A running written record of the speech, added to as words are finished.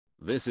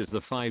This is the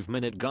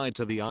 5-minute guide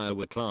to the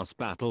Iowa-class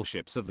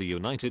battleships of the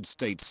United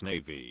States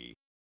Navy.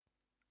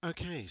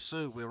 Okay,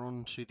 so we're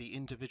on to the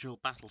individual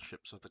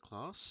battleships of the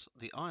class.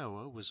 The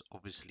Iowa was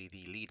obviously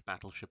the lead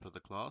battleship of the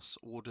class,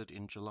 ordered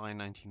in July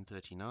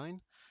 1939,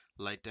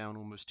 laid down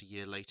almost a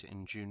year later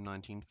in June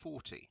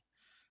 1940.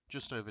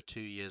 Just over 2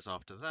 years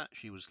after that,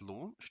 she was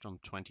launched on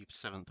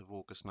 27th of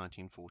August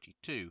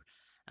 1942,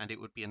 and it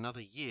would be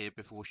another year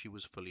before she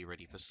was fully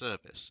ready for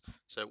service.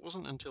 So it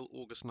wasn't until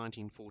August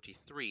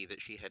 1943 that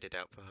she headed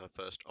out for her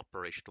first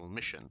operational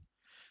mission.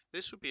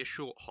 This would be a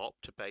short hop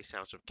to base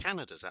out of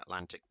Canada's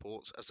Atlantic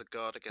ports as a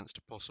guard against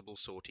a possible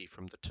sortie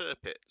from the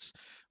Tirpitz,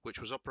 which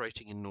was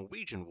operating in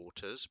Norwegian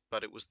waters,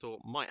 but it was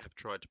thought might have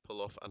tried to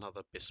pull off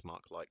another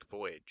Bismarck-like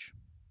voyage.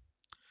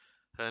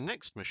 Her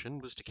next mission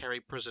was to carry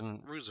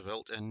President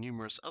Roosevelt and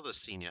numerous other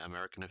senior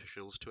American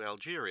officials to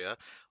Algeria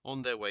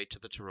on their way to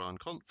the Tehran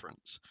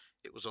Conference.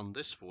 It was on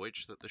this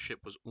voyage that the ship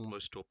was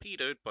almost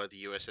torpedoed by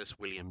the USS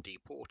William D.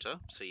 Porter,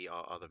 see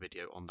our other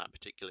video on that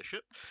particular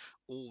ship,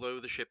 although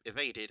the ship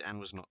evaded and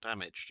was not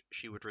damaged.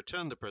 She would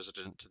return the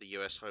president to the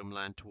US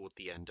homeland toward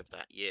the end of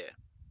that year.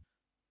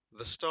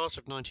 The start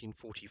of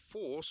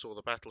 1944 saw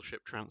the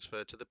battleship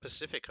transferred to the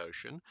Pacific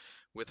Ocean,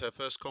 with her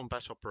first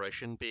combat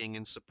operation being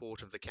in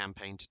support of the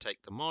campaign to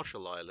take the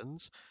Marshall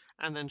Islands,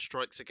 and then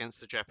strikes against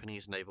the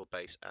Japanese naval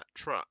base at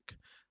Truk.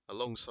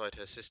 Alongside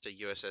her sister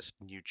USS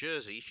New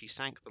Jersey, she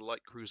sank the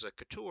light cruiser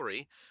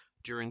Katori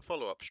during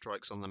follow-up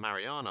strikes on the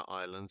Mariana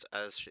Islands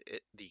as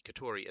the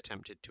Katori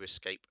attempted to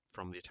escape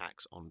from the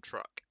attacks on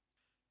Truk.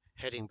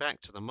 Heading back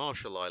to the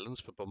Marshall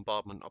Islands for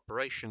bombardment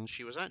operations,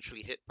 she was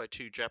actually hit by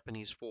two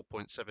Japanese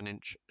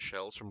 4.7-inch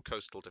shells from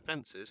coastal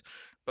defenses,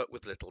 but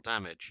with little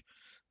damage.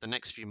 The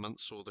next few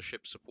months saw the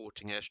ship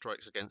supporting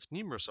airstrikes against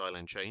numerous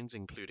island chains,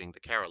 including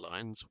the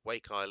Carolines,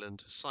 Wake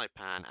Island,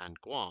 Saipan, and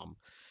Guam.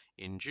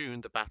 In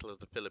June, the Battle of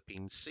the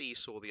Philippine Sea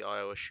saw the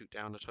Iowa shoot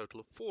down a total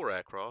of 4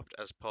 aircraft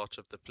as part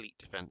of the fleet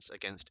defense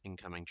against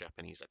incoming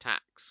Japanese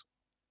attacks.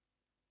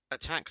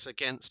 Attacks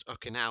against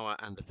Okinawa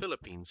and the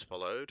Philippines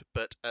followed,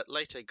 but at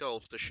Leyte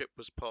Gulf the ship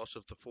was part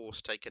of the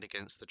force taken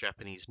against the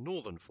Japanese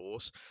Northern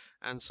Force,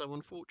 and so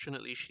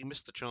unfortunately she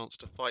missed the chance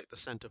to fight the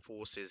Center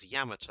Force's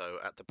Yamato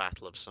at the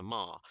Battle of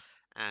Samar,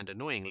 and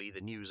annoyingly the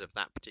news of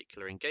that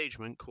particular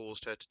engagement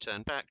caused her to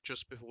turn back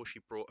just before she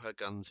brought her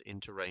guns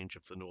into range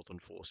of the Northern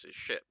Force's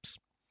ships.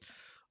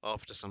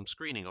 After some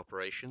screening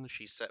operations,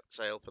 she set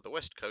sail for the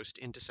west coast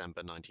in December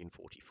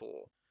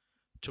 1944.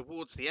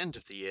 Towards the end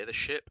of the year, the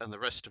ship and the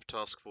rest of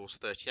Task Force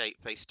 38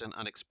 faced an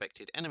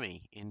unexpected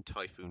enemy in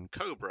Typhoon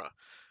Cobra,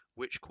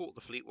 which caught the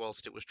fleet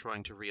whilst it was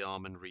trying to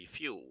rearm and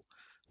refuel.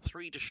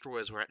 3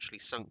 destroyers were actually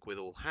sunk with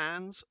all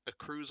hands, a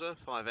cruiser,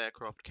 5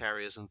 aircraft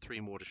carriers, and 3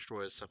 more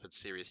destroyers suffered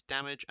serious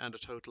damage, and a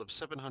total of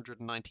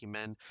 790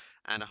 men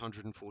and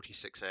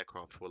 146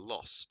 aircraft were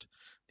lost.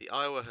 The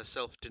Iowa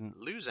herself didn't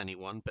lose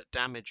anyone, but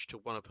damage to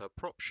one of her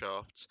prop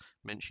shafts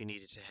meant she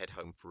needed to head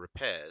home for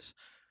repairs.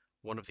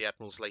 One of the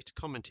admirals later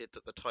commented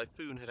that the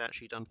Typhoon had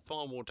actually done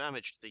far more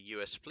damage to the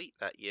US fleet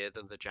that year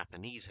than the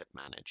Japanese had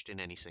managed in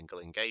any single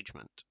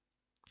engagement.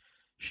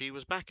 She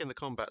was back in the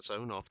combat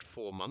zone after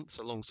 4 months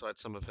alongside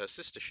some of her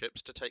sister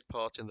ships to take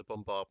part in the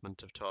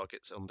bombardment of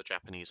targets on the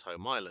Japanese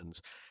home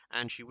islands,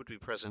 and she would be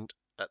present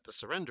at the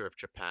surrender of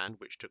Japan,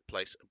 which took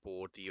place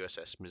aboard the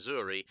USS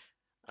Missouri,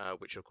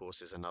 which of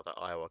course is another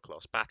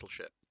Iowa-class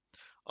battleship.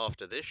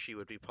 After this, she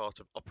would be part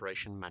of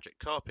Operation Magic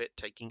Carpet,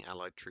 taking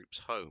Allied troops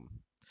home.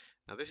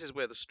 Now, this is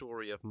where the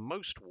story of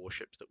most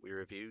warships that we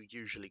review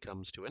usually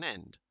comes to an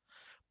end.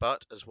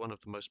 But as one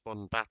of the most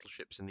modern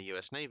battleships in the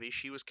US Navy,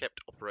 she was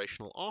kept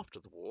operational after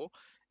the war,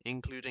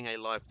 including a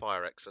live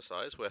fire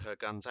exercise where her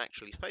guns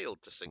actually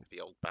failed to sink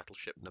the old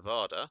battleship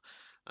Nevada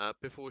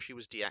before she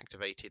was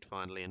deactivated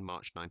finally in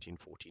March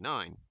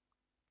 1949,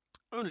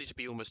 only to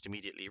be almost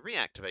immediately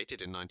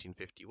reactivated in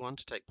 1951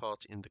 to take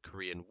part in the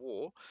Korean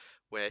War,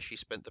 where she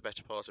spent the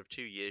better part of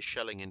 2 years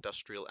shelling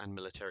industrial and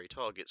military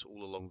targets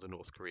all along the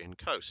North Korean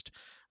coast,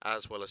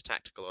 as well as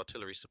tactical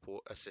artillery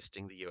support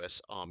assisting the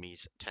US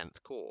Army's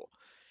 10th Corps.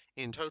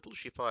 In total,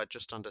 she fired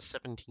just under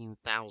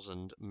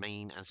 17,000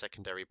 main and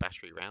secondary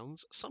battery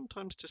rounds,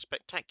 sometimes to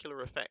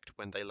spectacular effect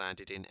when they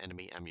landed in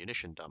enemy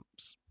ammunition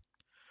dumps.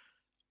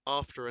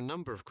 After a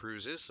number of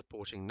cruises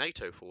supporting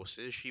NATO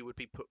forces, she would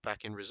be put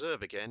back in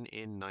reserve again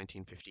in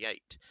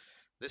 1958.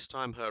 This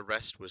time her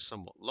rest was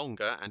somewhat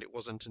longer, and it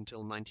wasn't until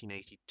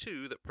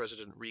 1982 that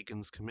President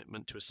Reagan's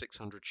commitment to a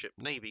 600-ship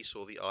Navy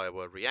saw the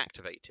Iowa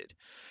reactivated.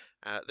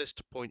 At this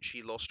point,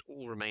 she lost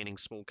all remaining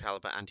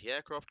small-caliber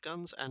anti-aircraft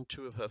guns and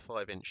 2 of her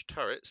 5-inch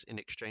turrets in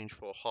exchange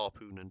for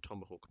Harpoon and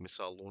Tomahawk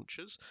missile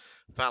launchers,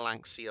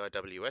 Phalanx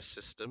CIWS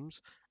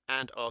systems,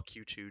 and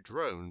RQ-2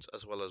 drones,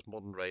 as well as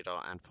modern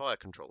radar and fire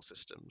control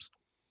systems.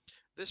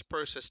 This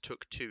process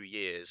took 2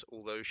 years.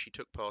 Although she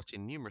took part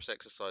in numerous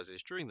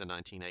exercises during the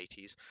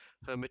 1980s,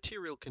 her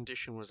material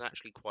condition was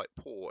actually quite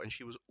poor and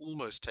she was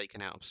almost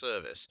taken out of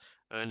service,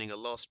 earning a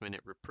last-minute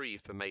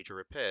reprieve for major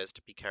repairs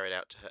to be carried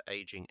out to her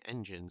aging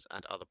engines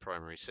and other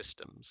primary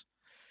systems.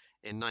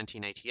 In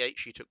 1988,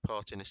 she took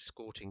part in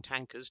escorting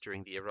tankers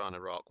during the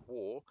Iran-Iraq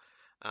War,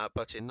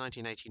 But in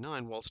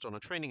 1989, whilst on a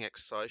training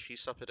exercise, she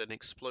suffered an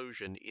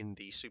explosion in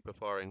the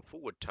super-firing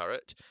forward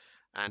turret,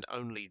 and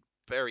only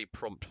very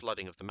prompt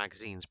flooding of the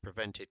magazines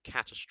prevented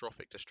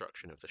catastrophic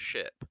destruction of the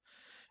ship.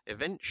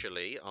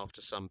 Eventually,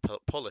 after some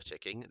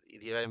politicking,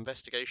 the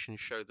investigation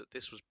showed that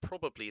this was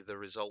probably the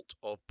result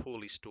of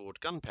poorly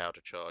stored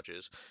gunpowder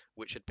charges,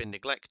 which had been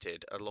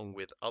neglected, along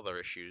with other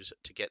issues,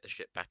 to get the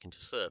ship back into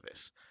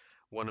service.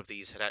 One of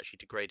these had actually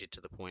degraded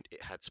to the point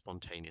it had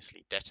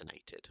spontaneously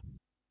detonated.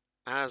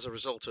 As a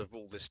result of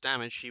all this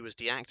damage, she was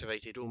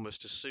deactivated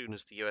almost as soon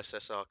as the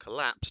USSR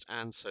collapsed,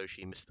 and so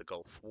she missed the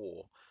Gulf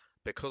War.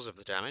 Because of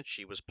the damage,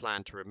 she was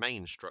planned to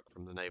remain struck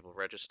from the Naval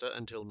Register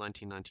until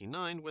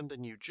 1999, when the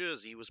New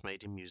Jersey was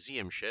made a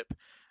museum ship,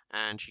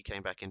 and she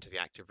came back into the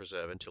active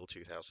reserve until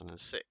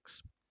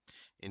 2006.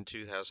 In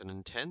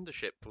 2010, the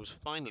ship was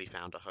finally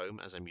found a home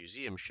as a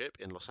museum ship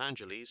in Los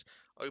Angeles,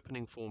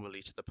 opening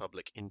formally to the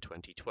public in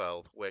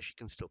 2012, where she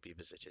can still be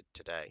visited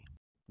today.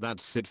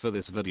 That's it for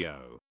this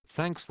video.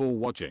 Thanks for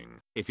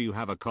watching. If you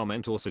have a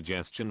comment or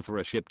suggestion for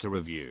a ship to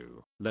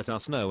review, let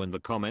us know in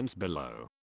the comments below.